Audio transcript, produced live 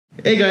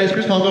Hey guys,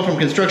 Chris Pongo from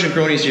Construction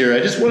Kronies here. I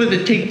just wanted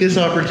to take this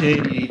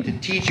opportunity to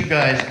teach you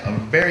guys a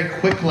very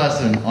quick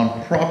lesson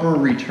on proper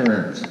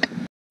returns.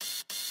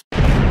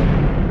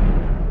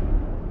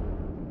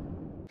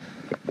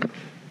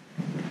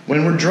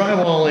 When we're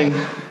drywalling,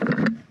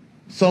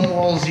 some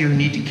walls you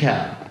need to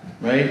cap,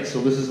 right?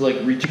 So this is like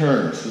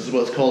returns. This is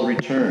what's called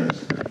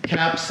returns.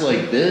 Caps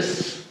like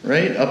this,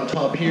 right? Up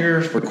top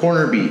here for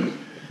corner bead.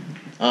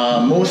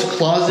 Most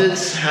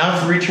closets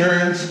have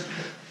returns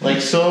like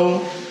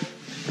so.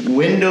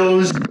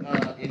 Windows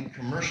in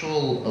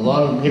commercial, a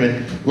lot of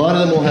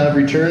them will have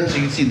returns.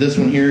 You can see this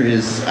one here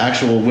is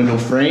actual window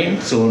frame,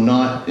 so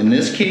not in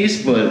this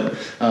case, but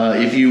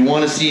if you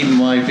want to see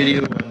my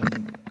video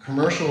on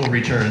commercial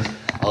returns,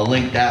 I'll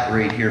link that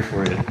right here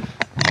for you.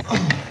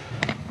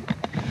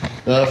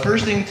 The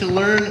first thing to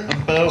learn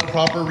about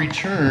proper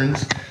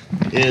returns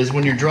is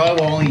when you're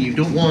drywalling, you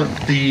don't want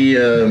the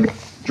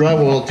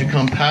drywall to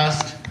come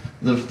past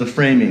the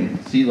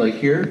framing. See, like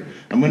here?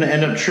 I'm going to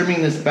end up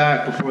trimming this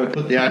back before I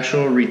put the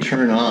actual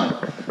return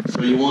on.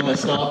 So you want to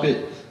stop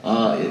it,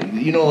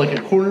 like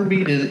a quarter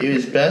bead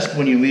is best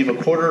when you leave a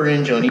 1/4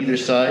 inch on either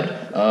side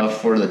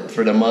for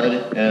the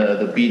mud,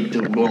 the bead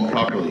to go on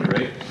properly,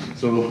 right?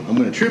 So I'm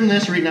going to trim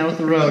this right now with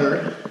the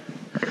router,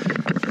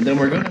 and then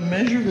we're going to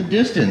measure the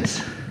distance.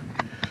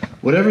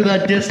 Whatever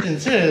that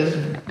distance is,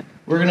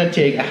 we're going to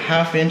take a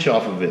 1/2 inch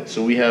off of it.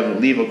 So we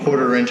leave a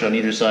 1/4 inch on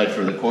either side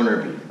for the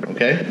corner bead,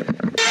 okay?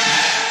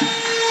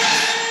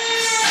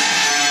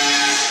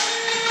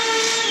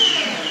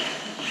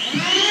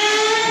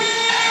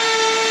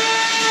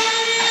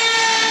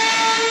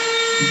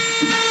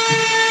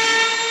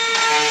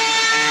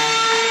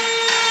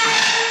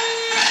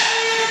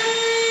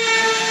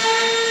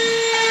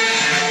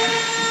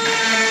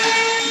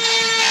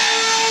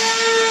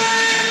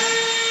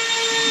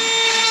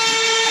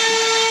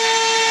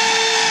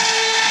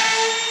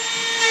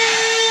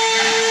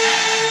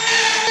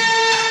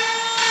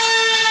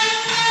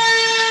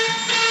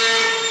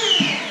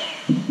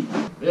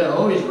 Yeah,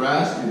 always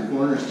rasp your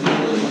corners too.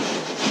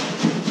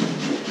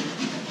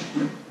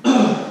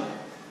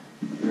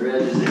 Your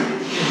edges if you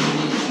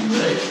need to,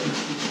 right?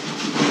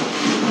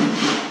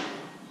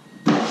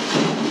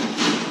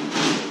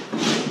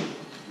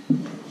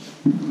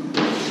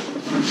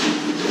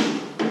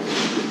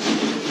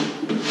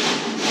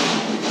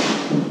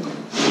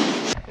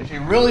 If you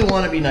really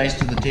want to be nice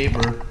to the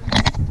taper,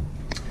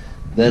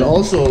 then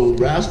also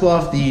rasp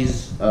off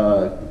these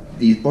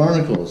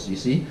barnacles, you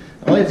see?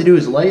 All you have to do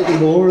is lightly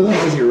go over them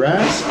with your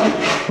rasp,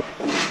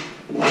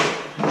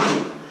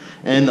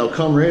 and they'll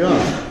come right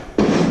off.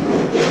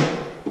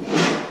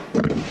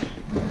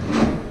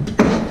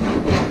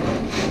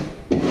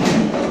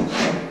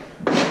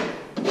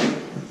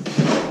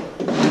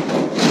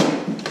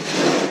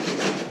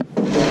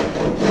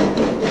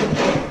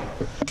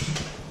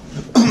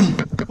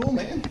 Cool,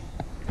 man.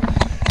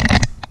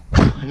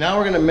 Now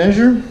we're going to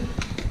measure.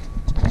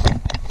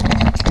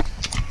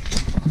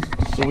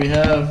 So we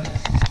have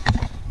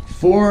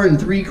 4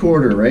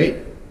 3/4, right?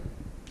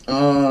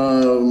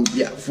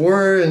 Yeah,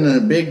 4 and a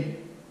big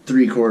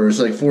 3/4,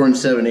 like 4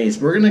 7/8.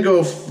 We're gonna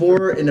go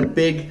 4 and a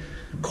big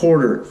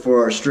 1/4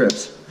 for our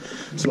strips.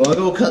 So I'll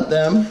go cut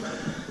them.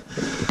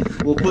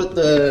 We'll put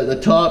the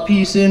top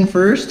piece in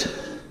first,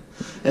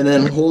 and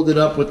then hold it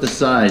up with the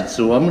sides.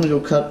 So I'm gonna go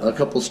cut a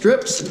couple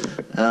strips,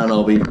 and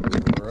I'll be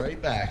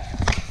right back.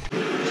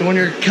 So when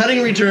you're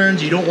cutting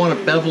returns, you don't want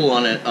a bevel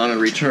on a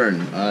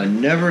return.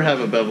 Never have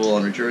a bevel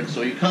on return.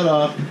 So you cut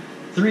off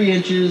 3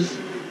 inches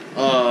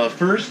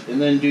first,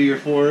 and then do your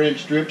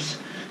 4-inch strips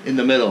in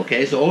the middle,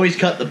 okay? So always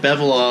cut the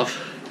bevel off.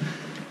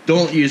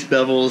 Don't use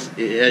bevels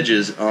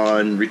edges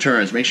on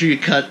returns. Make sure you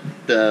cut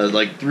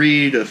like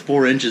 3 to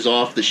 4 inches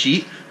off the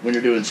sheet when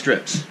you're doing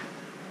strips.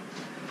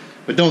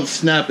 But don't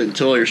snap it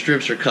until your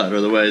strips are cut,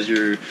 otherwise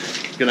you're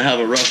gonna have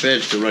a rough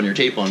edge to run your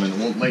tape on, and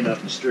it might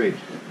not be straight.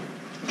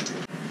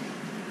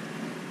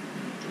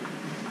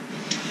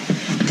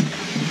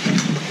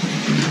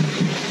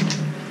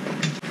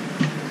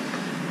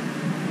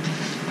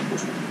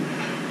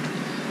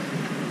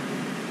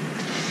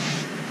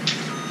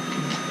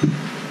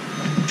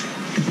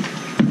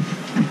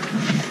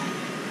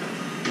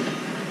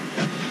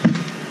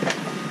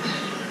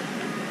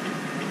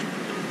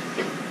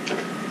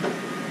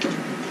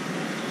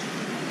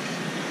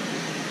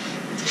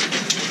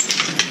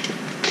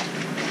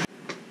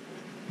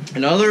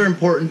 Another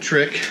important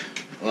trick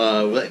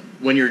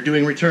when you're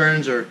doing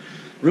returns, or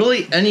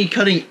really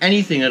cutting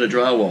anything out of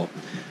drywall,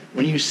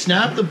 when you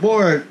snap the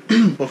board,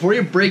 before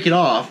you break it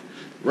off,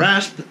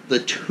 rasp the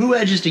 2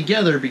 edges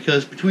together,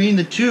 because between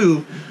the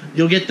 2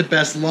 you'll get the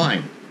best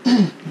line.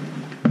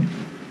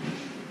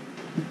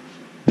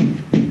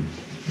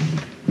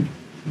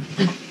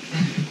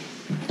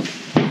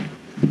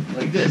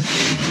 Like this.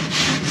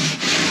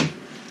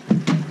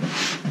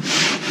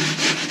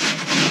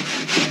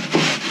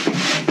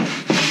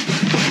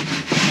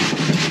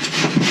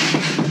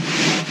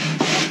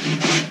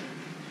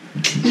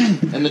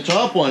 And the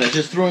top one is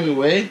just throwing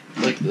away,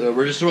 like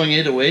we're just throwing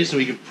it away so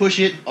we can push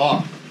it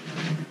off.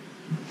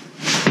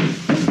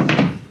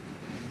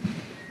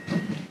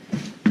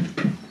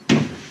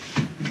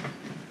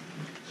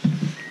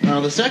 Now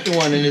the second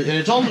one, and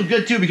it's also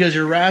good too because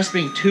you're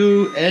rasping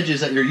two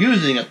edges that you're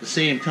using at the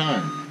same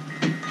time.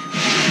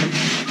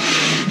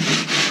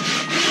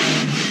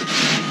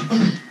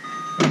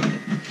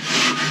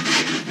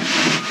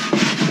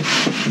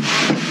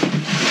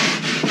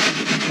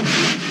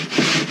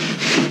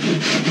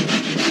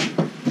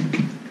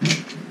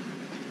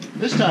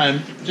 This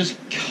time, just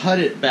cut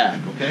it back,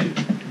 okay?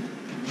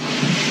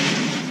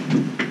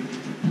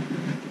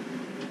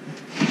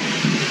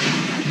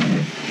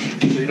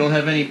 So you don't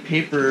have any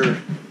paper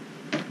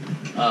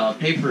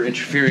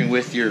interfering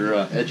with your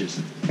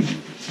edges.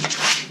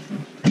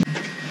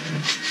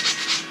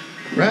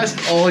 Rasp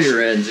all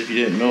your ends if you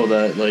didn't know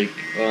that, like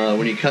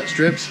when you cut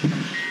strips.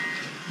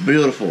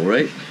 Beautiful,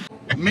 right?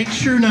 Make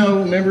sure now,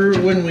 remember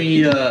when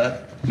we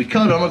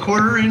cut them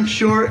 1/4 inch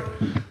short,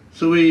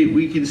 so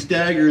we can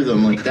stagger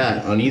them like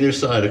that on either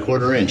side,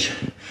 1/4 inch.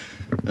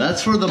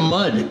 That's for the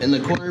mud and the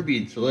corner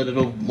bead, so that it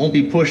won't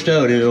be pushed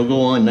out. It'll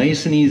go on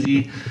nice and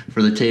easy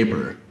for the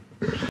taper.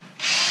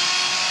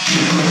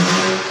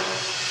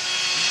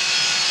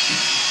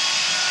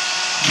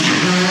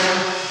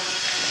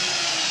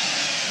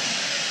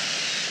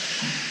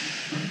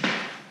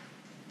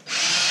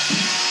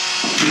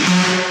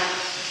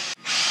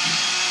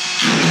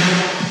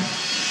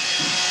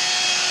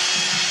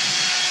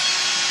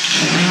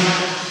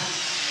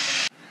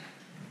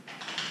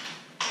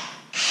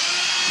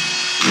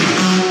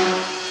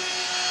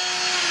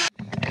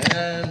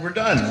 And we're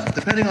done.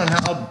 Depending on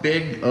how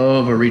big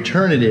of a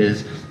return it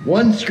is,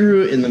 one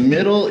screw in the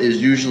middle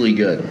is usually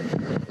good.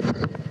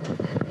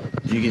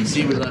 As you can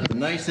see, we left a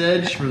nice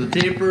edge for the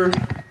taper.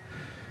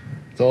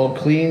 It's all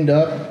cleaned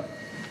up.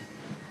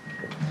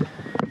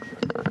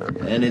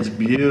 And it's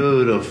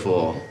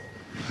beautiful.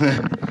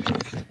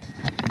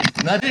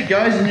 And that's it,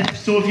 guys. And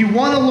so if you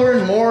want to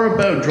learn more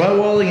about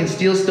drywalling and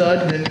steel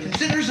stud, then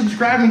consider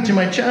subscribing to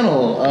my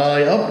channel.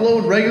 I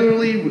upload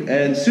regularly,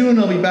 and soon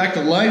I'll be back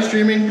to live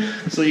streaming,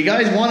 so you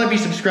guys want to be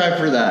subscribed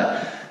for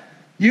that.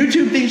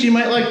 YouTube thinks you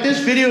might like this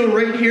video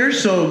right here,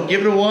 so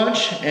give it a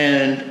watch,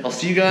 and I'll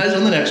see you guys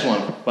on the next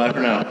one. Bye for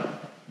now.